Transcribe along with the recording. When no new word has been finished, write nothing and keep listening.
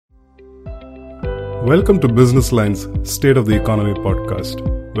Welcome to Businessline's State of the Economy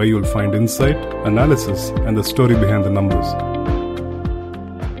podcast, where you'll find insight, analysis, and the story behind the numbers.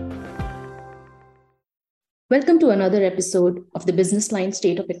 Welcome to another episode of the Businessline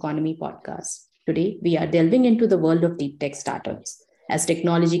State of Economy podcast. Today, we are delving into the world of deep tech startups. As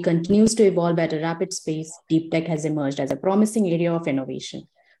technology continues to evolve at a rapid pace, deep tech has emerged as a promising area of innovation,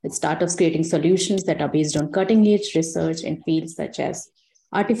 with startups creating solutions that are based on cutting-edge research in fields such as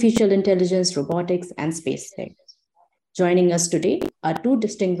artificial intelligence, robotics, and space tech. Joining us today are two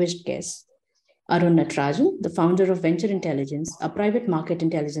distinguished guests. Arun Natarajan, the founder of Venture Intelligence, a private market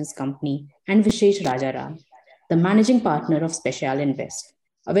intelligence company, and Vishesh Rajaram, the managing partner of Speciale Invest,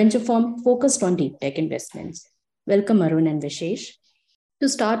 a venture firm focused on deep tech investments. Welcome, Arun and Vishesh. To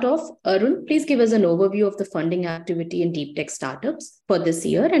start off, Arun, please give us an overview of the funding activity in deep tech startups for this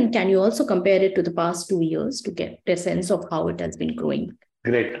year, and can you also compare it to the past 2 years to get a sense of how it has been growing?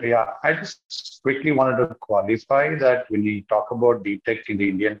 Great. Yeah, I just quickly wanted to qualify that when we talk about deep tech in the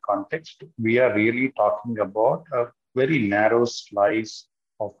Indian context, we are really talking about a very narrow slice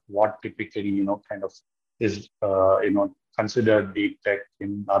of what typically, kind of is, considered deep tech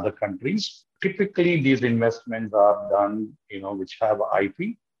in other countries. Typically, these investments are done, which have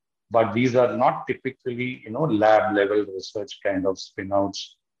IP, but these are not typically, lab level research kind of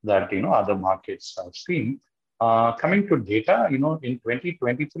spin-outs that, other markets have seen. Coming to data, in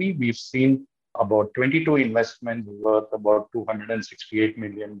 2023, we've seen about 22 investments worth about $268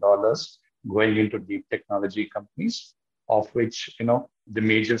 million going into deep technology companies, of which, the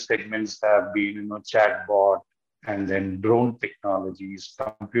major segments have been, chatbot, and then drone technologies,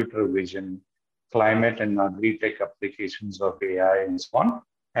 computer vision, climate and agri-tech applications of AI and so on.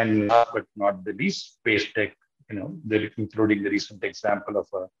 And last but not the least, space tech, including the recent example of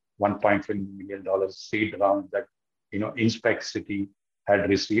a $1.5 million seed round that, Inspect City had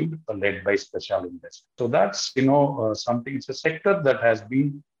received, led by Speciale Invest. So that's, something, it's a sector that has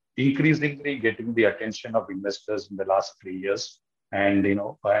been increasingly getting the attention of investors in the last 3 years. And,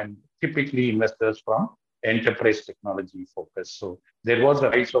 and typically investors from enterprise technology focus. So there was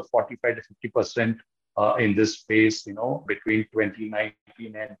a rise of 45 to 50% in this space, between 2019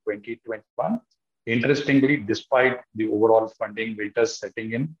 and 2021. Interestingly, despite the overall funding winters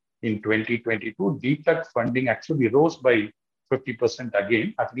setting in 2022, deep tech funding actually rose by 50%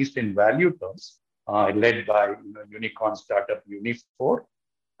 again, at least in value terms, led by unicorn startup Uni4.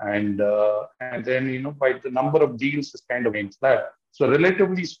 And then, by the number of deals is kind of in flat. So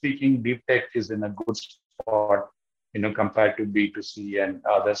relatively speaking, deep tech is in a good spot, compared to B2C and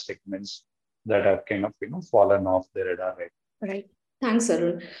other segments that have kind of, fallen off the radar. Right. Thanks,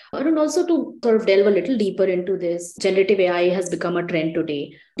 Arun. Arun, also to sort of delve a little deeper into this, generative AI has become a trend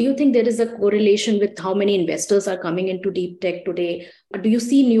today. Do you think there is a correlation with how many investors are coming into deep tech today? Or do you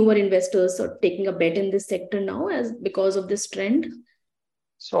see newer investors sort of taking a bet in this sector now because of this trend?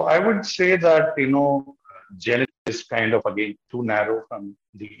 So I would say that, generative is kind of, again, too narrow from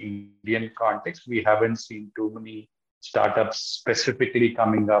the Indian context. We haven't seen too many startups specifically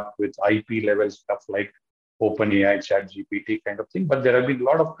coming up with IP level stuff like OpenAI, ChatGPT kind of thing. But there have been a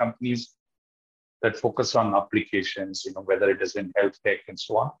lot of companies that focus on applications, whether it is in health tech and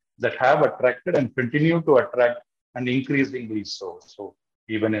so on, that have attracted and continue to attract, and increasingly so. So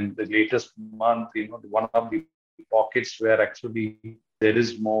even in the latest month, one of the pockets where actually there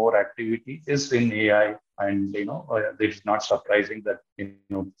is more activity is in AI. And, it's not surprising that,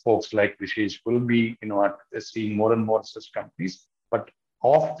 folks like Vishesh will be, seeing more and more such companies. But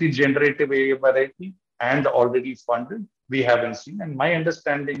of the generative AI variety and already funded, we haven't seen. And my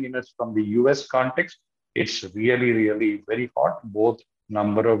understanding, is from the US context, it's really, really very hot, both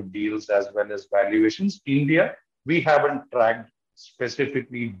number of deals as well as valuations. India, we haven't tracked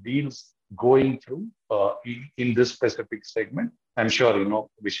specifically deals going through in this specific segment. I'm sure,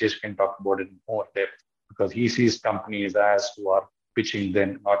 Vishesh can talk about it in more depth because he sees companies as who are pitching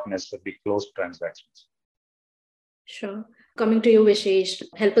them, not necessarily closed transactions. Sure. Coming to you, Vishesh,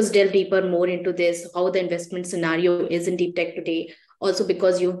 help us delve deeper more into this, how the investment scenario is in deep tech today, also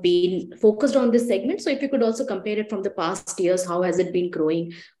because you've been focused on this segment. So if you could also compare it from the past years, how has it been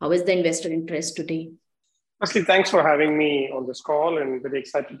growing? How is the investor interest today? Firstly, thanks for having me on this call and very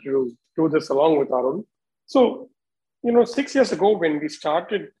excited to do this along with Arun. So, 6 years ago, when we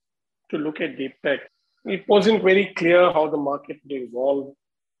started to look at deep tech, it wasn't very clear how the market would evolve,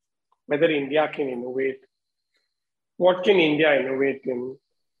 whether India can innovate. What can India innovate in?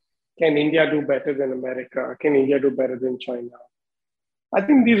 Can India do better than America? Can India do better than China? I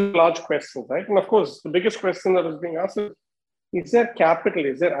think these are large questions, right? And of course, the biggest question that was being asked is there capital?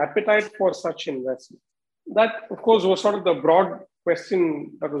 Is there appetite for such investment? That, of course, was sort of the broad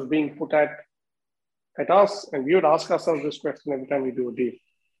question that was being put at at us, and we would ask ourselves this question every time we do a deal.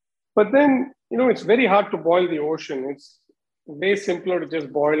 But then, it's very hard to boil the ocean. It's way simpler to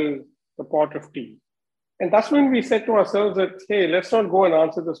just boil the pot of tea. And that's when we said to ourselves that, hey, let's not go and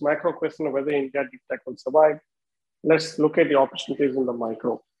answer this macro question of whether India deep tech will survive. Let's look at the opportunities in the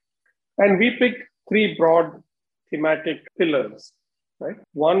micro. And we picked 3 broad thematic pillars, right?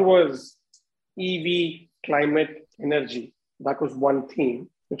 One was EV, climate, energy. That was one theme,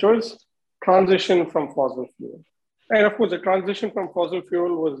 which was transition from fossil fuel. And of course, the transition from fossil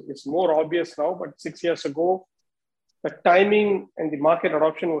fuel is more obvious now, but 6 years ago, the timing and the market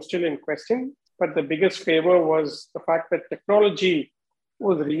adoption was still in question. But the biggest favor was the fact that technology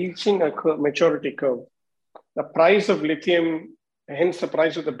was reaching a maturity curve. The price of lithium, hence the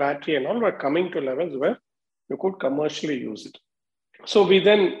price of the battery and all, were coming to levels where you could commercially use it. So we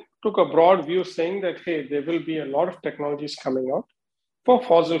then took a broad view saying that, hey, there will be a lot of technologies coming out for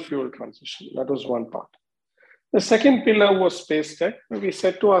fossil fuel transition. That was one part. The second pillar was space tech. We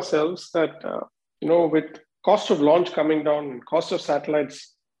said to ourselves that, with cost of launch coming down and cost of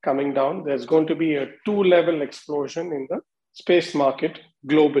satellites coming down, there's going to be a 2-level explosion in the space market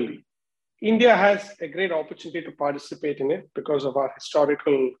globally. India has a great opportunity to participate in it because of our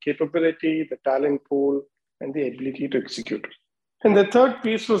historical capability, the talent pool, and the ability to execute. And the third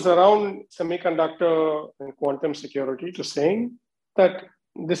piece was around semiconductor and quantum security, to saying that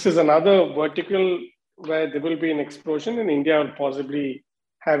this is another vertical where there will be an explosion and India will possibly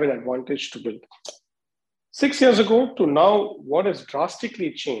have an advantage to build. 6 years ago to now, what has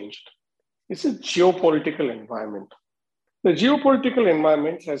drastically changed is the geopolitical environment. The geopolitical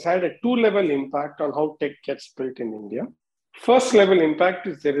environment has had a 2-level impact on how tech gets built in India. First level impact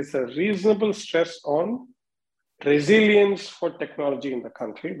is there is a reasonable stress on resilience for technology in the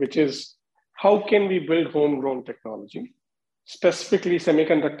country, which is how can we build homegrown technology, specifically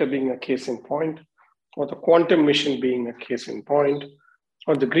semiconductor being a case in point, or the quantum mission being a case in point,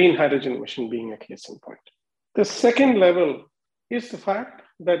 or the green hydrogen mission being a case in point. The second level is the fact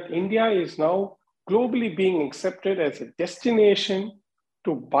that India is now globally being accepted as a destination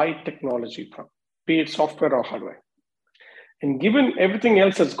to buy technology from, be it software or hardware. And given everything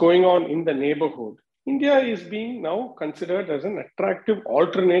else that's going on in the neighborhood, India is being now considered as an attractive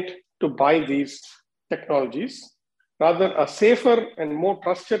alternate to buy these technologies, rather a safer and more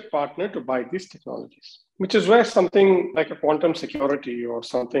trusted partner to buy these technologies, which is where something like a quantum security or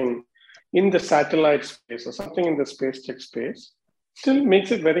something in the satellite space or something in the space tech space still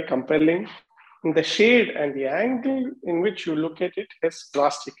makes it very compelling. And the shade and the angle in which you look at it has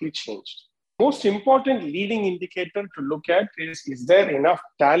drastically changed. Most important leading indicator to look at is there enough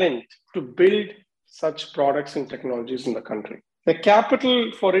talent to build such products and technologies in the country? The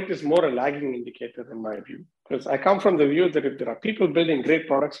capital for it is more a lagging indicator in my view, because I come from the view that if there are people building great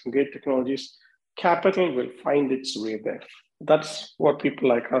products and great technologies, capital will find its way there. That's what people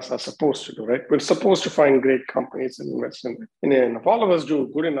like us are supposed to do, right? We're supposed to find great companies and invest in it. And if all of us do a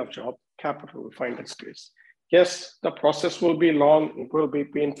good enough job, capital will find its place. Yes, the process will be long, it will be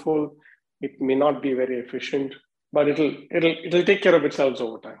painful, it may not be very efficient, but it'll take care of itself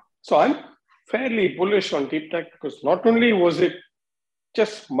over time. So I'm fairly bullish on deep tech because not only was it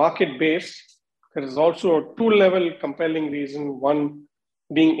just market-based, there is also a 2-level compelling reason. One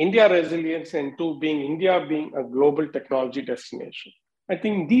being India resilience and 2 being India being a global technology destination. I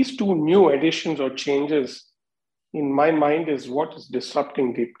think these 2 new additions or changes in my mind is what is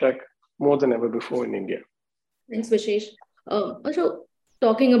disrupting deep tech more than ever before in India. Thanks, Vishesh. Also,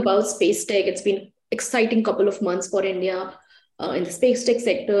 talking about space tech, it's been exciting couple of months for India in the space tech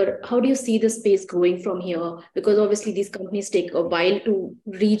sector. How do you see the space growing from here? Because obviously these companies take a while to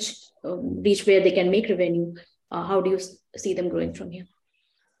reach where they can make revenue. How do you see them growing from here?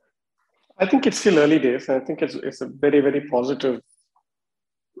 I think it's still early days. I think it's a very, very positive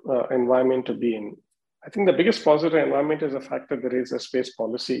environment to be in. I think the biggest positive environment is the fact that there is a space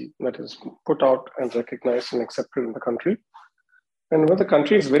policy that is put out and recognized and accepted in the country. And where the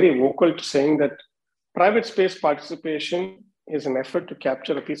country is very vocal to saying that private space participation is an effort to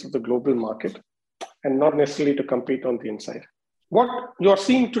capture a piece of the global market and not necessarily to compete on the inside. What you're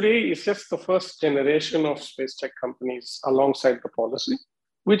seeing today is just the first generation of space tech companies alongside the policy,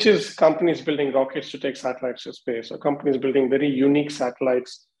 which is companies building rockets to take satellites to space or companies building very unique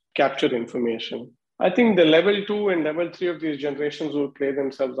satellites, capture information. I think the level 2 and level 3 of these generations will play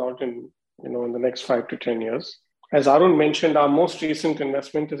themselves out in the next 5 to 10 years. As Arun mentioned, our most recent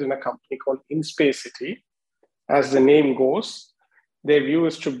investment is in a company called InSpaceCity. As the name goes, their view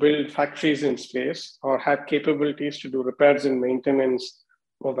is to build factories in space or have capabilities to do repairs and maintenance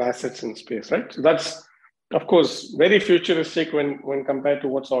of assets in space, right? So that's, of course, very futuristic when compared to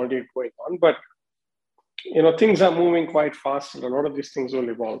what's already going on. But things are moving quite fast, and a lot of these things will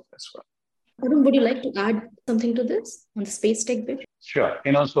evolve as well. Arun, would you like to add something to this on the space tech bit? Sure.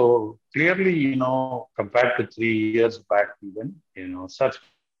 So clearly, compared to 3 years back, even, such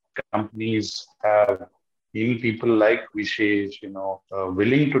companies have people like Vishesh,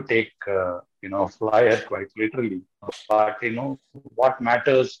 willing to take, flyer quite literally. But, what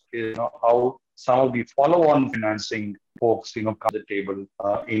matters is, how some of the follow-on financing folks, come to the table.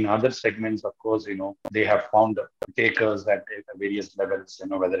 In other segments, of course, they have found takers at various levels,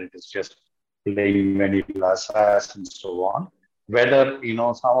 whether it is just playing vanilla SaaS and so on. Whether,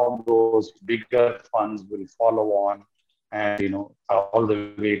 some of those bigger funds will follow on and, all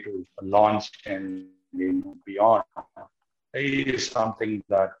the way to launch and, beyond, is something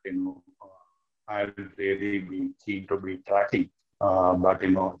that, I'll really be keen to be tracking. But,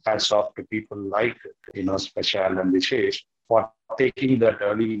 hats off to people like, Speciale and Vishesh for taking that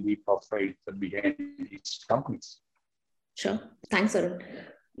early leap of faith behind these companies. Sure. Thanks, Arun.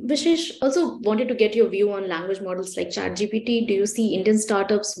 Vishesh, also wanted to get your view on language models like ChatGPT. Do you see Indian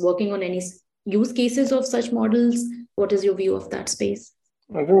startups working on any use cases of such models? What is your view of that space?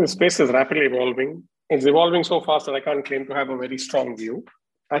 I think the space is rapidly evolving. It's evolving so fast that I can't claim to have a very strong view.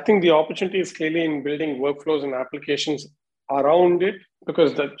 I think the opportunity is clearly in building workflows and applications around it,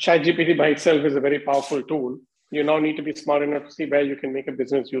 because the ChatGPT by itself is a very powerful tool. You now need to be smart enough to see where you can make a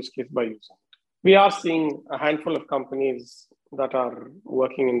business use case by using it. We are seeing a handful of companies that are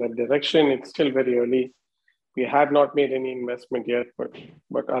working in that direction. It's still very early. We have not made any investment yet,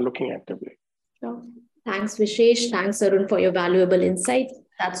 but are looking actively. Sure. Thanks, Vishesh. Thanks, Arun, for your valuable insights.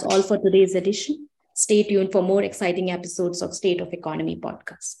 That's all for today's edition. Stay tuned for more exciting episodes of State of Economy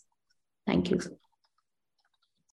podcast. Thank you.